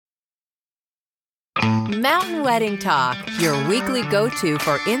Mountain Wedding Talk, your weekly go-to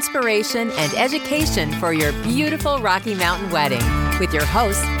for inspiration and education for your beautiful Rocky Mountain wedding, with your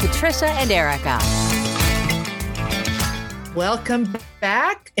hosts, Patricia and Erica. Welcome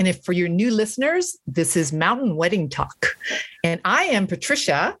back. And if for your new listeners, this is Mountain Wedding Talk. And I am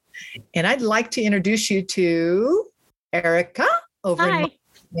Patricia, and I'd like to introduce you to Erica over in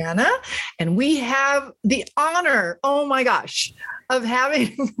Montana. And we have the honor, oh my gosh, of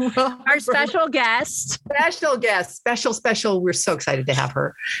having our special guest. Special. We're so excited to have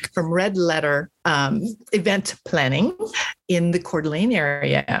her from Red Letter Event Planning in the Coeur d'Alene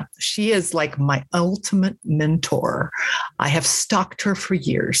area. She is like my ultimate mentor. I have stalked her for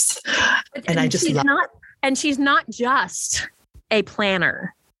years, and I just love her. And she's not just a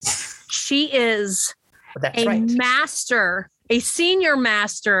planner. She is master, a senior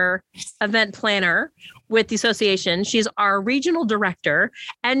master event planner with the association. She's our regional director,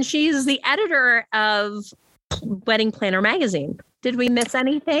 and she's the editor of Wedding Planner magazine. Did we miss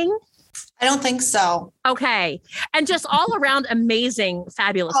anything? I don't think so. Okay. And just all around amazing,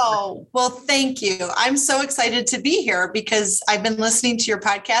 fabulous. Oh, well, thank you. I'm so excited to be here because I've been listening to your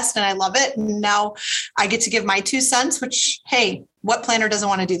podcast and I love it. And now I get to give my 2 cents, which, hey, what planner doesn't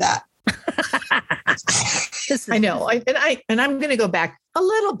want to do that? I know. And I'm going to go back a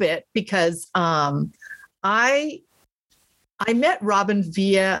little bit because I met Robin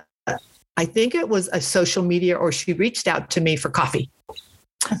via, I think it was a social media, or she reached out to me for coffee.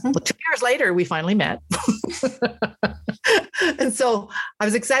 Well, 2 years later, we finally met. And so I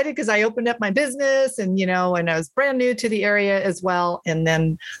was excited because I opened up my business and I was brand new to the area as well. And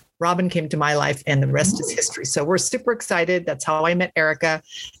then Robin came to my life and the rest is history. So we're super excited. That's how I met Erica.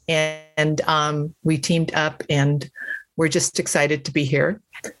 And we teamed up and we're just excited to be here.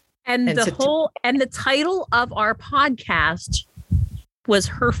 And the title of our podcast was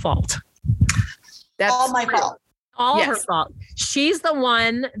her fault. That's all my fault. Her fault. She's the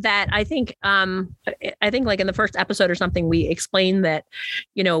one that I think like in the first episode or something, we explained that,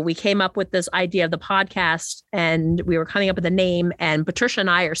 we came up with this idea of the podcast and we were coming up with a name, and Patricia and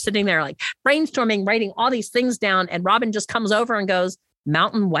I are sitting there like brainstorming, writing all these things down. And Robin just comes over and goes,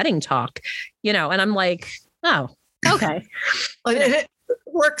 Mountain Wedding Talk, and I'm like, oh, okay. It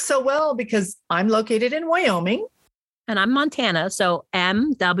works so well because I'm located in Wyoming. And I'm Montana. So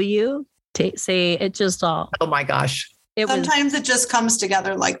MW. See, it just all. Oh my gosh! Sometimes it just comes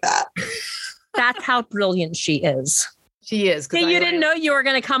together like that. That's how brilliant she is. She is. See, you didn't know you were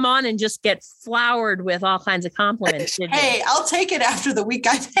going to come on and just get flowered with all kinds of compliments. Hey, I'll take it after the week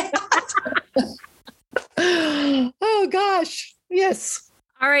I've had. Oh gosh! Yes.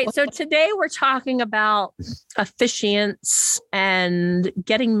 All right. So today we're talking about officiants and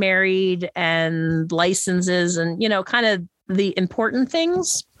getting married and licenses and kind of the important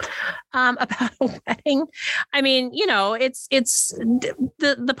things about a wedding. I mean, it's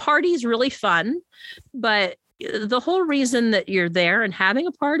the party's really fun, but the whole reason that you're there and having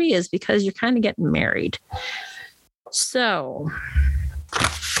a party is because you're kind of getting married. So,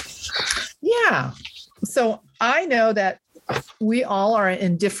 yeah. So I know that we all are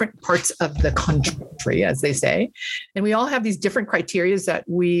in different parts of the country, as they say, and we all have these different criteria that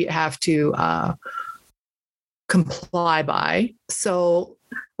we have to comply by. So,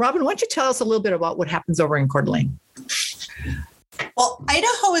 Robin, why don't you tell us a little bit about what happens over in Coeur d'Alene? Well,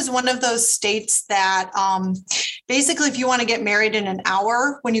 Idaho is one of those states that basically, if you want to get married in an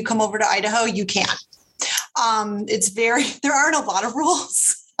hour, when you come over to Idaho, you can. There aren't a lot of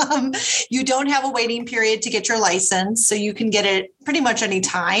rules. You don't have a waiting period to get your license, so you can get it pretty much any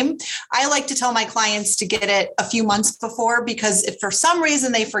time. I like to tell my clients to get it a few months before, because if for some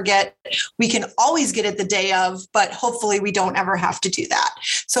reason they forget, we can always get it the day of, but hopefully we don't ever have to do that.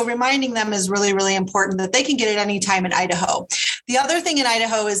 So reminding them is really, really important that they can get it anytime in Idaho. The other thing in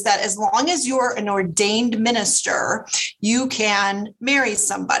Idaho is that as long as you're an ordained minister, you can marry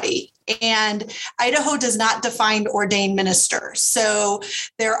somebody. And Idaho does not define ordained minister. So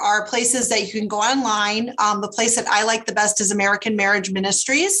there are places that you can go online. The place that I like the best is American Marriage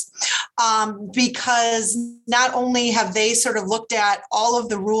Ministries, because not only have they sort of looked at all of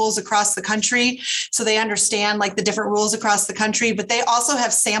the rules across the country, so they understand like the different rules across the country, but they also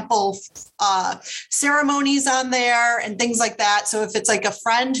have sample ceremonies on there and things like that. So if it's like a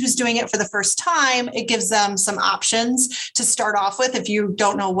friend who's doing it for the first time, it gives them some options to start off with if you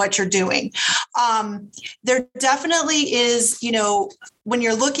don't know what you're doing. There definitely is, when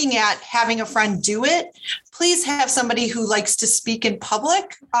you're looking at having a friend do it, please have somebody who likes to speak in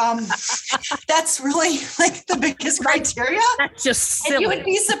public. That's really like the biggest criteria. That's just silly. And you would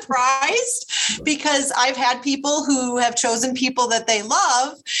be surprised, because I've had people who have chosen people that they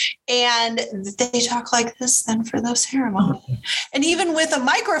love, and they talk like this then for the ceremony. And even with a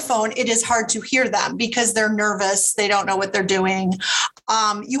microphone, it is hard to hear them because they're nervous. They don't know what they're doing.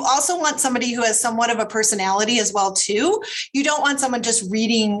 You also want somebody who has somewhat of a personality as well, too. You don't want someone just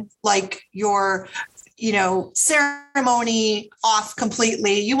reading like your ceremony off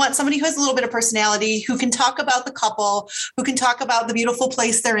completely. You want somebody who has a little bit of personality, who can talk about the couple, who can talk about the beautiful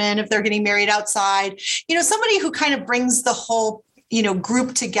place they're in if they're getting married outside. Somebody who kind of brings the whole,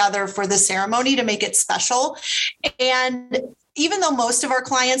 group together for the ceremony to make it special. And even though most of our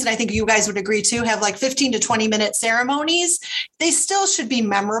clients, and I think you guys would agree too, have like 15 to 20 minute ceremonies, they still should be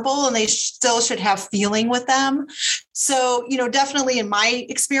memorable and they still should have feeling with them. So, definitely in my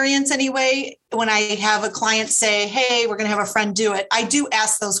experience anyway, when I have a client say, hey, we're going to have a friend do it, I do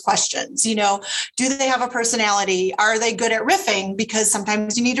ask those questions. Do they have a personality? Are they good at riffing? Because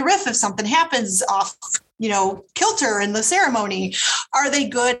sometimes you need to riff if something happens off kilter in the ceremony. Are they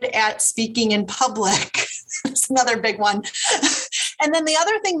good at speaking in public? That's another big one. And then the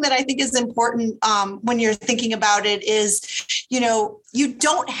other thing that I think is important when you're thinking about it is, you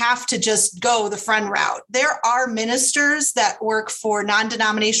don't have to just go the friend route. There are ministers that work for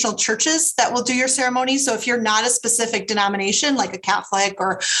non-denominational churches that will do your ceremony. So if you're not a specific denomination, like a Catholic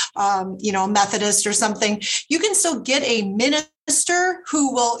or, a Methodist or something, you can still get a minister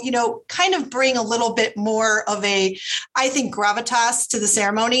who will, kind of bring a little bit more of a, I think, gravitas to the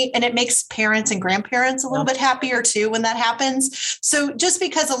ceremony. And it makes parents and grandparents a little bit happier too when that happens. So just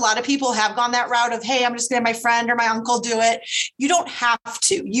because a lot of people have gone that route of, hey, I'm just going to have my friend or my uncle do it, you don't have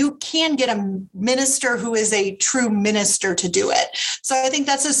to. You can get a minister who is a true minister to do it. So I think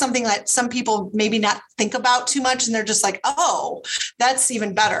that's just something that some people maybe not think about too much. And they're just like, oh, that's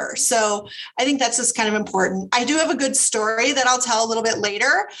even better. So I think that's just kind of important. I do have a good story that I'll tell a little bit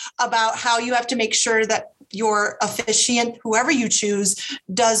later about how you have to make sure that your officiant, whoever you choose,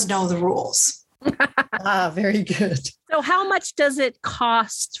 does know the rules. Very good. So how much does it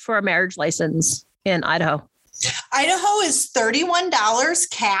cost for a marriage license in Idaho? Idaho is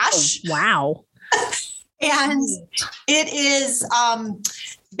 $31 cash. Oh, wow. And it is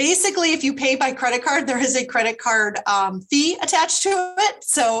basically, if you pay by credit card, there is a credit card fee attached to it.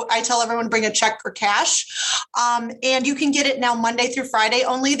 So I tell everyone to bring a check or cash. And you can get it now Monday through Friday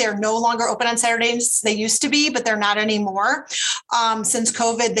only. They're no longer open on Saturdays. They used to be, but they're not anymore. Since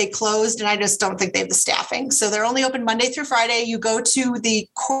COVID, they closed, and I just don't think they have the staffing. So they're only open Monday through Friday. You go to the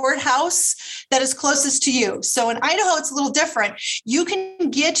courthouse that is closest to you. So in Idaho, it's a little different. You can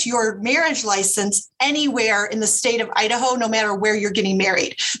get your marriage license anywhere in the state of Idaho, no matter where you're getting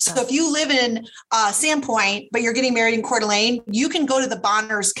married. So if you live in Sandpoint, but you're getting married in Coeur d'Alene, you can go to the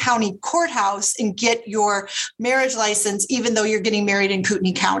Bonners County Courthouse and get your marriage license, even though you're getting married in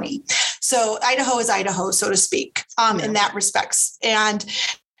Kootenai County. So Idaho is Idaho, so to speak, in that respects. And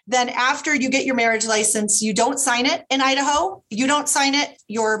then after you get your marriage license, you don't sign it in Idaho. You don't sign it.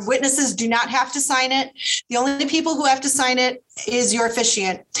 Your witnesses do not have to sign it. The only people who have to sign it is your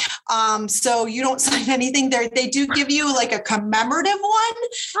officiant. So you don't sign anything there. They do give you like a commemorative one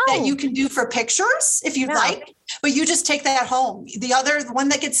that you can do for pictures if you'd like, but you just take that home. The one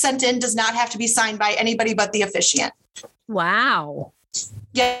that gets sent in does not have to be signed by anybody but the officiant. Wow.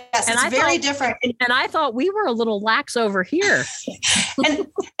 Yes, and it's very different. And I thought we were a little lax over here. and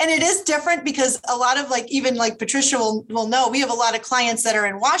it is different because a lot of even Patricia will know, we have a lot of clients that are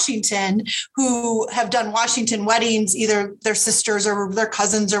in Washington who have done Washington weddings, either their sisters or their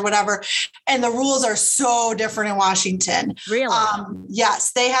cousins or whatever. And the rules are so different in Washington. Really?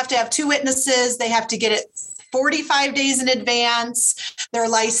 Yes, they have to have two witnesses. They have to get it 45 days in advance, their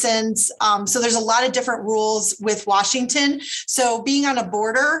license. So there's a lot of different rules with Washington. So being on a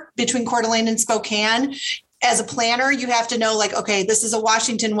border between Coeur d'Alene and Spokane, as a planner, you have to know, okay, this is a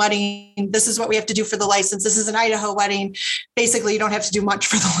Washington wedding. This is what we have to do for the license. This is an Idaho wedding. Basically, you don't have to do much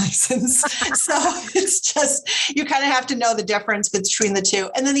for the license. So it's just, you kind of have to know the difference between the two.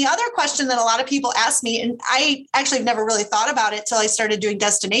 And then the other question that a lot of people ask me, and I actually have never really thought about it till I started doing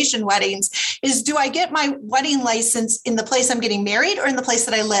destination weddings, is do I get my wedding license in the place I'm getting married or in the place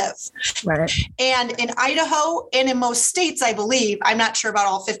that I live? Right. And in Idaho and in most states, I believe, I'm not sure about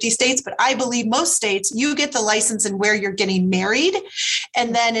all 50 states, but I believe most states, you get the license in where you're getting married,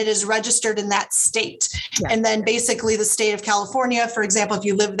 and then it is registered in that state. Yeah. And then basically the state of California, for example, if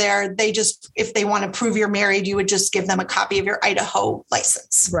you live there, they just, if they want to prove you're married, you would just give them a copy of your Idaho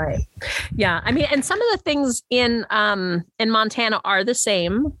license. Right. Yeah. I mean, and some of the things in Montana are the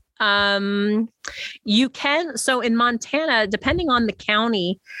same. You can, so in Montana, depending on the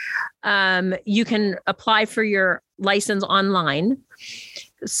county, you can apply for your license online.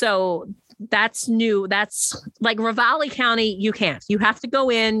 So that's new. That's like Ravalli County. You can't. You have to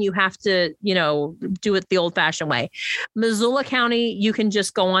go in. You have to, do it the old-fashioned way. Missoula County, you can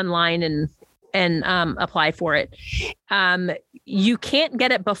just go online and apply for it. You can't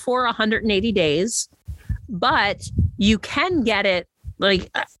get it before 180 days, but you can get it.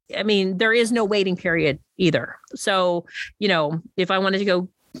 There is no waiting period either. So, if I wanted to go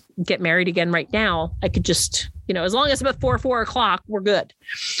get married again right now, I could just, as long as it's before 4 o'clock, we're good.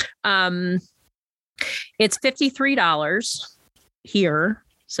 It's $53 here.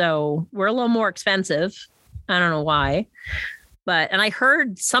 So we're a little more expensive. I don't know why, and I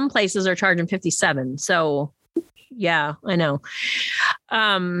heard some places are charging 57. So yeah, I know.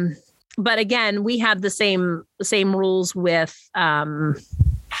 But again, we have the same rules with,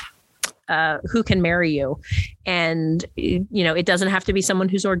 who can marry you. And, it doesn't have to be someone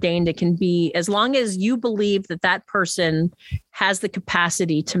who's ordained. It can be, as long as you believe that person has the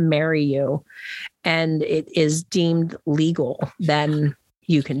capacity to marry you and it is deemed legal, then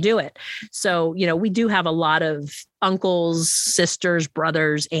you can do it. So, we do have a lot of uncles, sisters,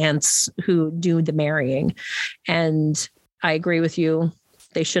 brothers, aunts who do the marrying. And I agree with you.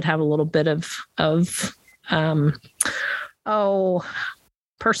 They should have a little bit of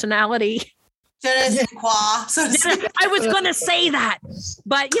personality. I was going to say that,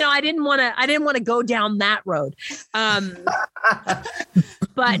 but I didn't want to go down that road. But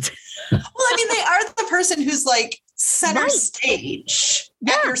they are the person who's like center stage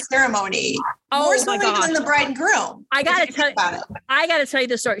at your ceremony. More so than the bride and groom. I got to tell you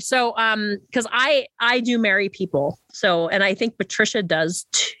the story. So, because I do marry people. So, and I think Patricia does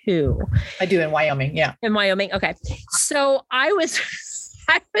too. I do in Wyoming. Yeah. In Wyoming. Okay. So I was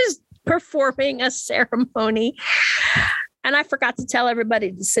performing a ceremony and I forgot to tell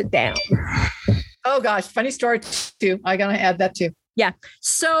everybody to sit down. Oh gosh. Funny story too. I got to add that too. Yeah.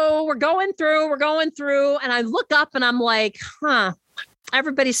 So we're going through and I look up and I'm like,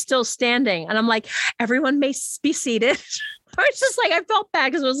 everybody's still standing. And I'm like, everyone may be seated. I was just like, I felt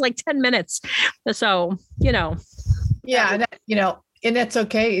bad because it was like 10 minutes. So, Yeah. And and that's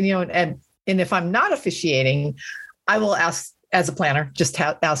okay. And if I'm not officiating, I will ask as a planner, just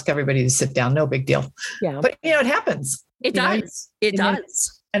ask everybody to sit down. No big deal. Yeah. But it happens. It does. It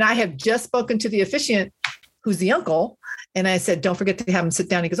does. And I have just spoken to the officiant who's the uncle. And I said, don't forget to have him sit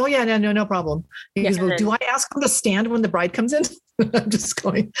down. He goes, oh yeah, no problem. He goes, well, do I ask him to stand when the bride comes in? I'm just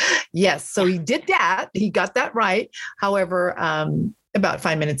going, yes. So he did that. He got that right. However, about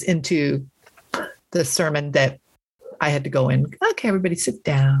 5 minutes into the sermon that I had to go in, okay, everybody sit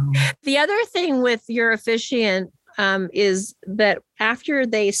down. The other thing with your officiant is that after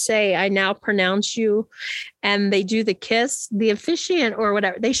they say, I now pronounce you, and they do the kiss, the officiant or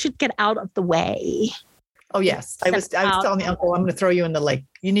whatever, they should get out of the way. Oh, yes. I was telling the uncle, I'm going to throw you in the lake.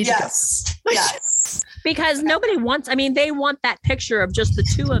 You need to go. Yes. Because nobody wants, they want that picture of just the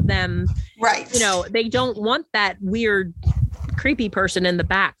two of them. Right. They don't want that weird, creepy person in the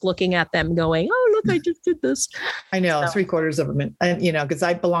back looking at them going, oh, look, I just did this. I know, so. 3/4 of them. And, because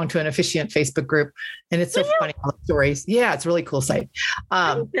I belong to an officiant Facebook group and it's so funny, all the stories. Yeah, it's a really cool site.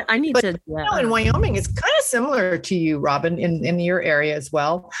 I need to. Yeah. In Wyoming, it's kind of similar to you, Robin, in your area as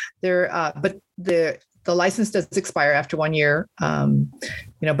well. But the license does expire after 1 year,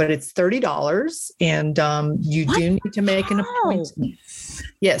 but it's $30 and you do need to make an appointment.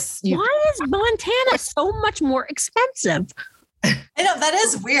 Yes. Why is Montana so much more expensive? I know that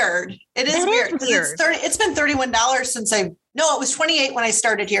is weird. It is weird. It's been $31 since it was 28 when I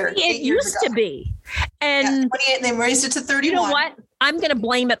started here. It used to be. And 28 and they raised it to 31. You know what? I'm going to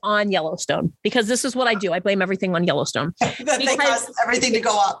blame it on Yellowstone because this is what I do. I blame everything on Yellowstone. They caused everything to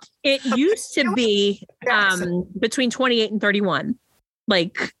go up. It used to be between 28 and 31,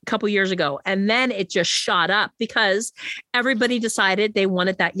 like a couple years ago. And then it just shot up because everybody decided they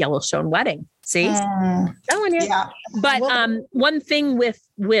wanted that Yellowstone wedding. See? Telling you. Yeah. But one thing with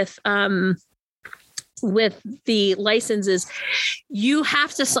the licenses, you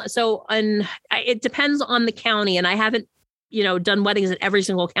have to, it depends on the county. And I haven't, done weddings in every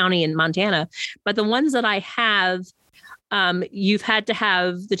single county in Montana, but the ones that I have, you've had to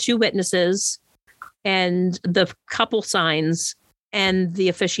have the 2 witnesses and the couple signs and the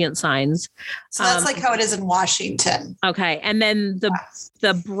officiant signs. So that's like how it is in Washington. Okay. And then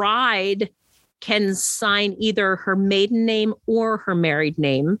the bride can sign either her maiden name or her married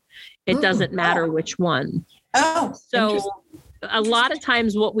name. It doesn't matter which one. Oh, so a lot of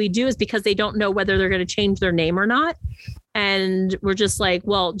times what we do is because they don't know whether they're going to change their name or not. And we're just like,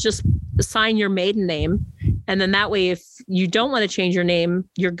 well, just sign your maiden name. And then that way, if you don't want to change your name,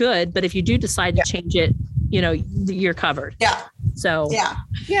 you're good. But if you do decide to change it, you're covered. Yeah. So, yeah.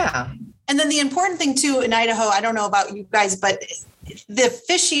 And then the important thing too in Idaho, I don't know about you guys, but the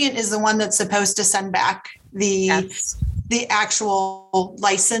officiant is the one that's supposed to send back the actual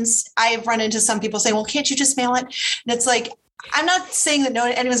license. I've run into some people saying, well, can't you just mail it? And it's like, I'm not saying that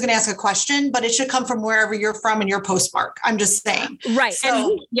anyone's going to ask a question, but it should come from wherever you're from and your postmark. I'm just saying. Right.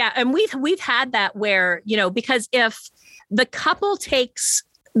 So, and we've had that where, because if the couple takes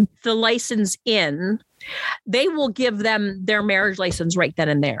the license in, they will give them their marriage license right then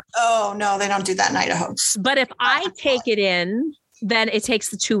and there. Oh, no, they don't do that in Idaho. But if I take it in, then it takes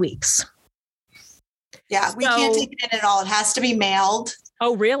the 2 weeks. Yeah, we can't take it in at all. It has to be mailed.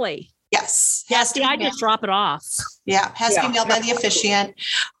 Oh, really? Yes. I just drop it off. Yeah, has to be mailed by the officiant.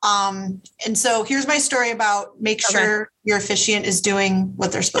 And so here's my story about make sure your officiant is doing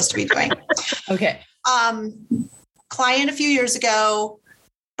what they're supposed to be doing. Okay. Client a few years ago,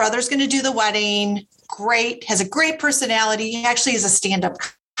 brother's going to do the wedding. Great. Has a great personality. He actually is a stand-up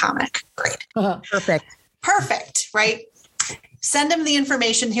comic. Great. Perfect. Right. Send him the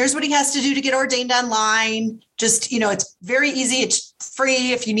information. Here's what he has to do to get ordained online. Just, it's very easy. It's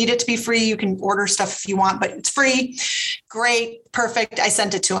free. If you need it to be free, you can order stuff if you want, but it's free. Great. Perfect. I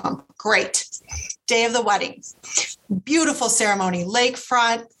sent it to him. Great. Day of the wedding. Beautiful ceremony.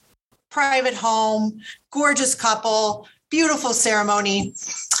 Lakefront, private home, gorgeous couple, beautiful ceremony.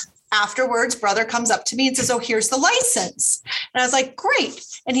 Afterwards, brother comes up to me and says, oh, here's the license. And I was like, great.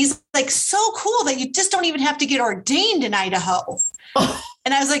 And he's like, so cool that you just don't even have to get ordained in Idaho.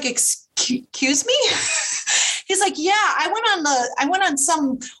 And I was like, excuse me? He's like, yeah, I went on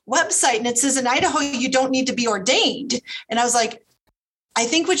some website and it says in Idaho, you don't need to be ordained. And I was like, I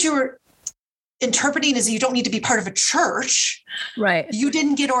think what you were interpreting is you don't need to be part of a church. Right. You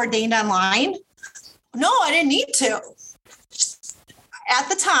didn't get ordained online. No, I didn't need to. At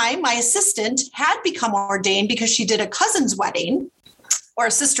the time, my assistant had become ordained because she did a cousin's wedding or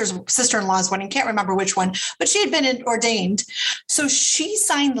a sister-in-law's wedding. Can't remember which one, but she had been ordained. So she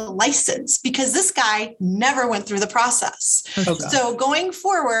signed the license because this guy never went through the process. Okay. So going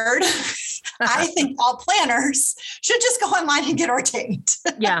forward, I think all planners should just go online and get ordained.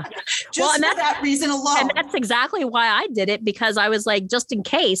 Yeah. Just for that reason alone. And that's exactly why I did it, because I was like, just in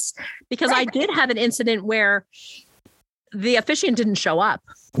case, because I did have an incident where the officiant didn't show up.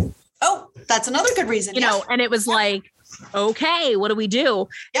 Oh, that's another good reason. And it was like, okay, what do we do?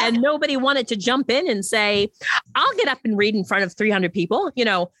 Yeah. And nobody wanted to jump in and say, I'll get up and read in front of 300 people,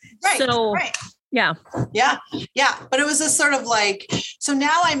 Right. So yeah. But it was a sort of like, so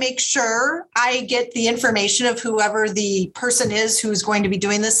now I make sure I get the information of whoever the person is who's going to be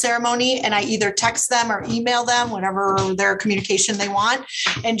doing this ceremony. And I either text them or email them, whatever their communication they want,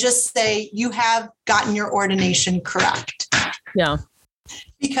 and just say, you have gotten your ordination correct. Yeah.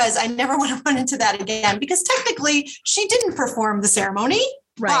 Because I never want to run into that again, because technically she didn't perform the ceremony,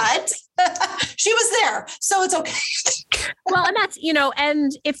 but she was there. So it's okay. Well, and that's,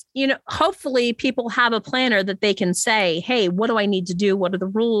 and if, hopefully people have a planner that they can say, hey, what do I need to do? What are the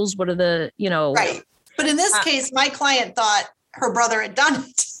rules? What are the, Right. But in this case, my client thought her brother had done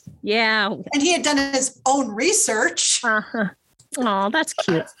it. Yeah. And he had done his own research. Uh-huh. Oh, that's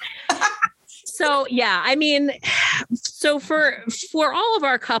cute. So, yeah, I mean, so for all of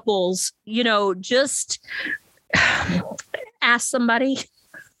our couples, just ask somebody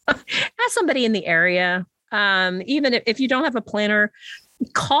in the area. Even if you don't have a planner,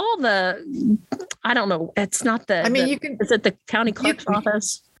 call I don't know. It's not is it the county clerk's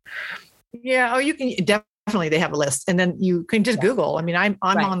office? Yeah. Oh, you can definitely, they have a list, and then you can just Google. I mean, I'm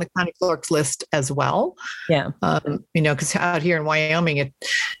on the county clerk's list as well. Yeah. Because out here in Wyoming,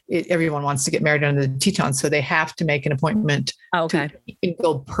 everyone wants to get married under the Teton, so they have to make an appointment. Okay. To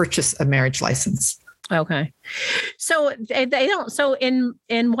go purchase a marriage license. Okay. So they don't. So in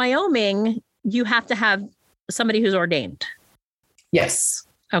Wyoming, you have to have somebody who's ordained. Yes.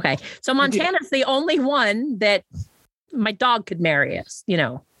 Okay. So Montana's the only one that my dog could marry us.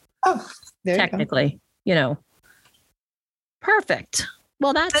 Oh, there technically. Perfect.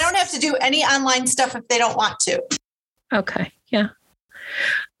 Well, they don't have to do any online stuff if they don't want to. Okay. Yeah.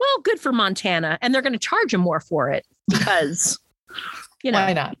 Well, good for Montana. And they're going to charge them more for it because,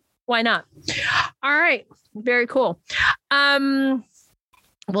 why not? Why not? All right. Very cool. Well,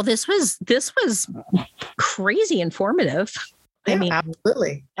 this was crazy informative. Yeah, I mean,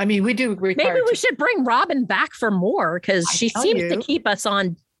 absolutely. I mean, we do. Maybe we should bring Robin back for more, because she seems to keep us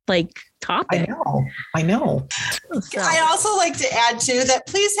on like topic. I know. So, I also like to add too that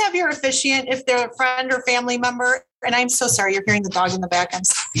please have your officiant, if they're a friend or family member. And I'm so sorry, you're hearing the dog in the back. I'm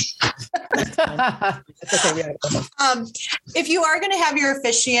sorry. It's okay, yeah. If you are going to have your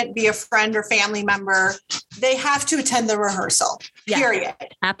officiant be a friend or family member, they have to attend the rehearsal. Yeah. Period.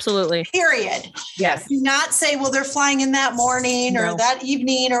 absolutely. Period. Yes. Do not say, well, they're flying in that morning or No. that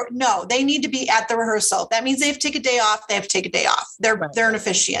evening, or no, they need to be at the rehearsal. That means they have to take a day off. They have to take a day off. They're an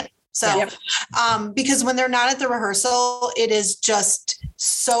officiant. So, Yep. Because when they're not at the rehearsal, it is just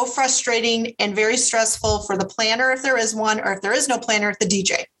so frustrating and very stressful for the planner, if there is one, or if there is no planner, the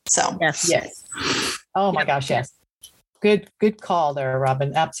DJ. So, Yes. Oh my gosh. Yes. Good call there,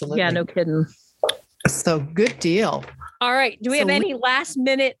 Robin. Absolutely. Yeah, no kidding. So good deal. All right. Do we have any last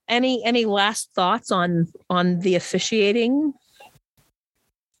minute, any last thoughts on the officiating?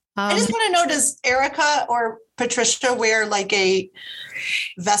 I just want to know, does Erica or Patricia wear like a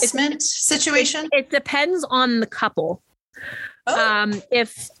vestment situation? It depends on the couple. Oh.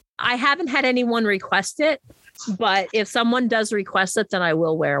 If I haven't had anyone request it, but if someone does request it, then I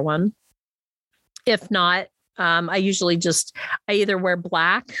will wear one. If not, I usually I either wear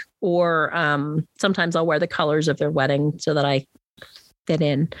black or sometimes I'll wear the colors of their wedding so that I fit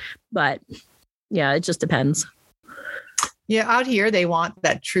in. But yeah, it just depends. Yeah, out here they want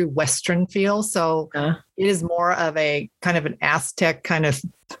that true Western feel. So it is more of a kind of an Aztec kind of,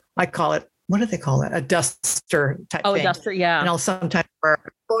 I call it, what do they call it? A duster type thing. A duster, yeah. And I'll sometimes wear a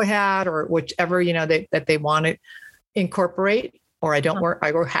cowboy hat or whichever, that they want to incorporate, or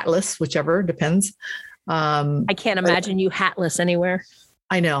I wear hatless, whichever, depends. I can't imagine you hatless anywhere.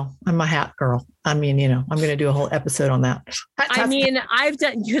 I know. I'm a hat girl. I mean, I'm going to do a whole episode on that. I've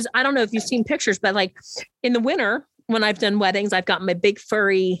done, because I don't know if you've seen pictures, but like in the winter, when I've done weddings, I've got my big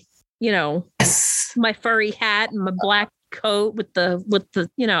furry, my furry hat and my black coat with the,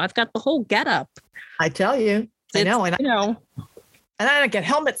 I've got the whole getup. I tell you, I know. And and I get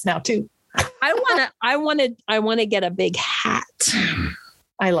helmets now too. I want to get a big hat.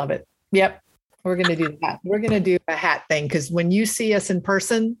 I love it. Yep. We're going to do that. We're going to do a hat thing. Cause when you see us in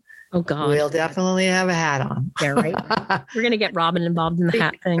person, oh God, we'll definitely have a hat on. Yeah, right. We're going to get Robin involved in the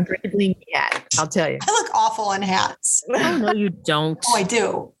hat thing. Hat, I'll tell you. I look awful in hats. Oh, no, you don't. Oh, I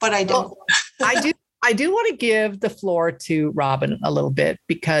do, but I don't. Well, I do want to give the floor to Robin a little bit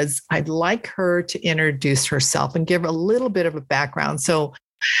because I'd like her to introduce herself and give a little bit of a background so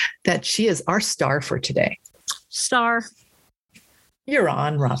that she is our star for today. Star. You're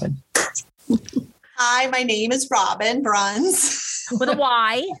on, Robin. Hi, my name is Robin Bruns. With a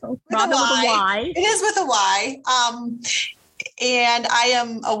Y. Robin with a Y. It is with a Y. And I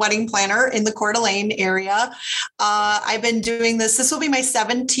am a wedding planner in the Coeur d'Alene area. I've been doing this. This will be my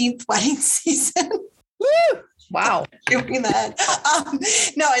 17th wedding season. Woo! Wow. Doing that.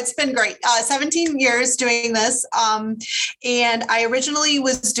 No, it's been great. 17 years doing this. And I originally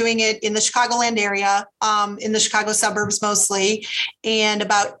was doing it in the Chicagoland area, in the Chicago suburbs mostly. And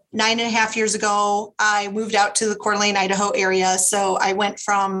about 9.5 years ago, I moved out to the Coeur d'Alene, Idaho area. So I went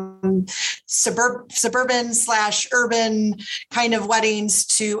from suburban/urban kind of weddings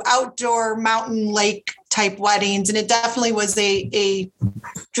to outdoor mountain lake type weddings. And it definitely was a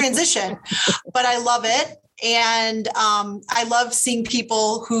transition, but I love it. And I love seeing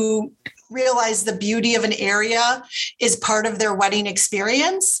people who realize the beauty of an area is part of their wedding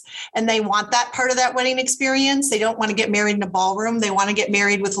experience. And they want that part of that wedding experience. They don't want to get married in a ballroom. They want to get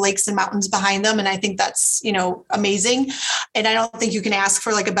married with lakes and mountains behind them. And I think that's, amazing. And I don't think you can ask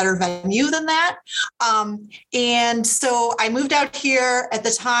for like a better venue than that. And so I moved out here at the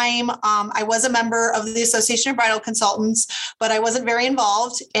time. I was a member of the Association of Bridal Consultants, but I wasn't very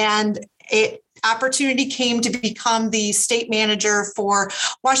involved. And opportunity came to become the state manager for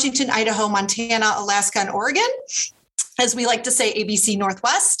Washington, Idaho, Montana, Alaska, and Oregon, as we like to say, ABC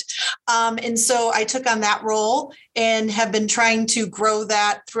Northwest. And so I took on that role and have been trying to grow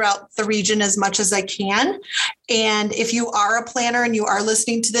that throughout the region as much as I can. And if you are a planner and you are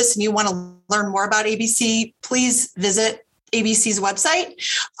listening to this and you want to learn more about ABC, please visit ABC's website.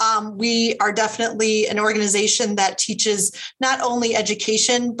 We are definitely an organization that teaches not only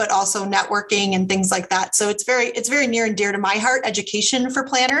education, but also networking and things like that. So it's very near and dear to my heart, education for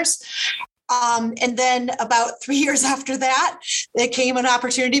planners. And then about 3 years after that, there came an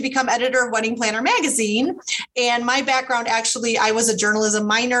opportunity to become editor of Wedding Planner magazine. And my background, actually, I was a journalism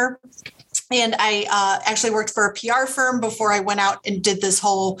minor. And I actually worked for a PR firm before I went out and did this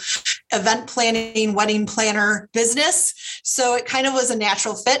whole event planning, wedding planner business. So it kind of was a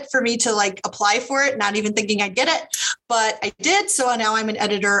natural fit for me to like apply for it, not even thinking I'd get it, but I did. So now I'm an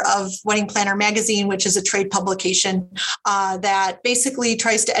editor of Wedding Planner Magazine, which is a trade publication that basically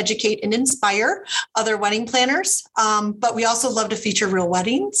tries to educate and inspire other wedding planners. But we also love to feature real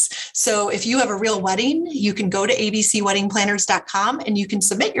weddings. So if you have a real wedding, you can go to abcweddingplanners.com and you can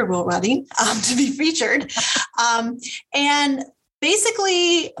submit your real wedding to be featured. And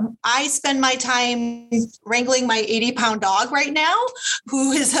basically, I spend my time wrangling my 80-pound dog right now,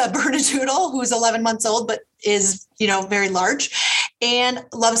 who is a Bernedoodle, who's 11 months old, but is, very large, and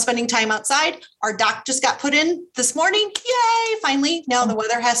love spending time outside. Our dock just got put in this morning. Yay, finally. Now the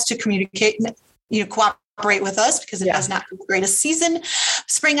weather has to communicate, cooperate with us because it has not been the greatest season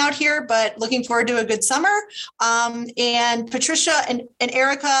spring out here, but looking forward to a good summer. And Patricia and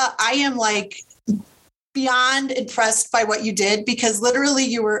Erica, I am like beyond impressed by what you did, because literally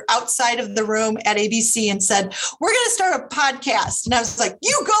you were outside of the room at ABC and said, we're going to start a podcast. And I was like,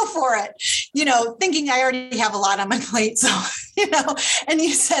 you go for it, thinking I already have a lot on my plate. So, and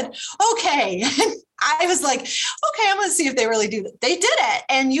you said, okay. And I was like, okay, I'm going to see if they really do that. They did it.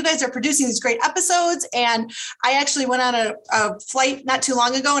 And you guys are producing these great episodes. And I actually went on a flight not too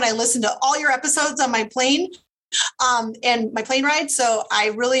long ago and I listened to all your episodes on my plane. And my plane ride. So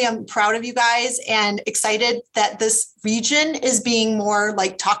I really am proud of you guys and excited that this region is being more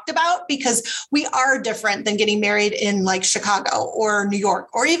like talked about, because we are different than getting married in like Chicago or New York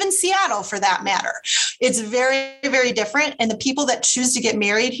or even Seattle for that matter. It's very, very different. And the people that choose to get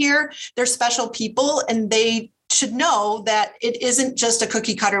married here, they're special people, and they should know that it isn't just a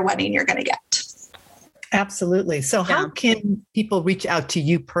cookie cutter wedding you're going to get. Absolutely. So how can people reach out to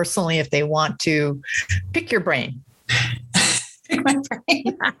you personally if they want to pick your brain? Pick my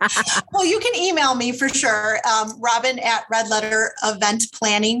brain. Well, you can email me for sure. Robin at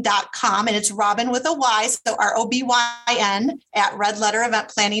redlettereventplanning.com. And it's Robin with a Y. So ROBYN at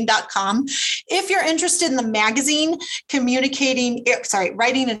redlettereventplanning.com. If you're interested in the magazine,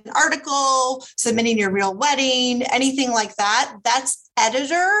 writing an article, submitting your real wedding, anything like that, that's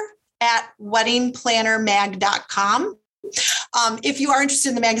editor at weddingplannermag.com. If you are interested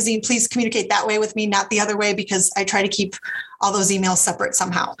in the magazine, please communicate that way with me, not the other way, because I try to keep all those emails separate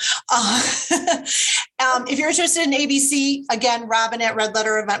somehow. If you're interested in ABC, again, Robin at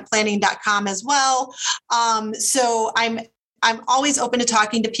redlettereventplanning.com as well. So I'm always open to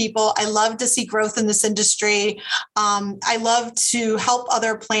talking to people. I love to see growth in this industry. I love to help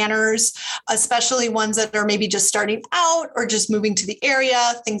other planners, especially ones that are maybe just starting out or just moving to the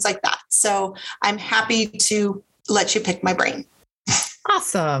area, things like that. So I'm happy to let you pick my brain.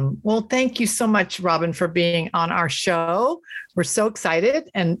 Awesome. Well, thank you so much, Robin, for being on our show. We're so excited.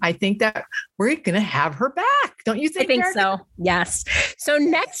 And I think that we're going to have her back. Don't you think? I think so. Yes. So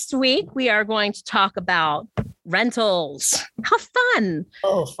next week, we are going to talk about rentals. How fun.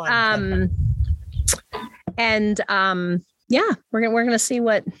 Oh, fun. We're going to see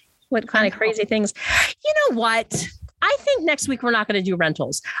what kind of crazy things. You know what? I think next week we're not going to do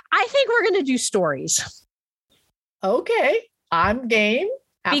rentals. I think we're going to do stories. Okay. I'm game.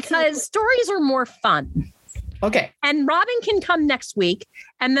 Absolutely. Because stories are more fun. Okay. And Robin can come next week,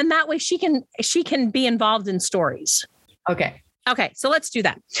 and then that way she can be involved in stories. Okay. Okay. So let's do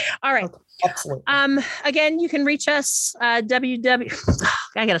that. All right. Okay. Absolutely. Again, you can reach us I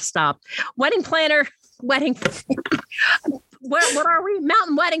gotta stop. Wedding planner, wedding. what are we?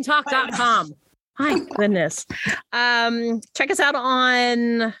 mountainweddingtalk.com. My goodness. Check us out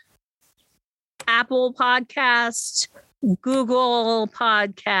on Apple Podcast, Google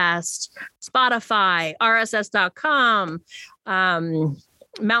Podcast, Spotify, RSS.com,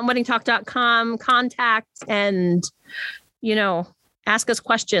 mountainweddingtalk.com, contact, and, ask us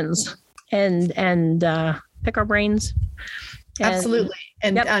questions and pick our brains. Absolutely.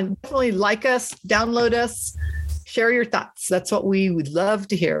 And definitely like us, download us, share your thoughts. That's what we would love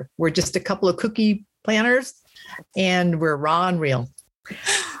to hear. We're just a couple of cookie planners, and we're raw and real.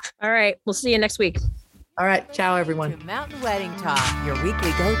 All right. We'll see you next week. All right. Ciao, everyone. To Mountain Wedding Talk, your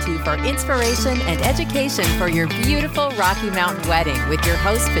weekly go-to for inspiration and education for your beautiful Rocky Mountain wedding with your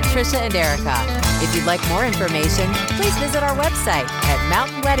hosts, Patricia and Erica. If you'd like more information, please visit our website at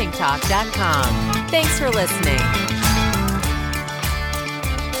mountainweddingtalk.com. Thanks for listening.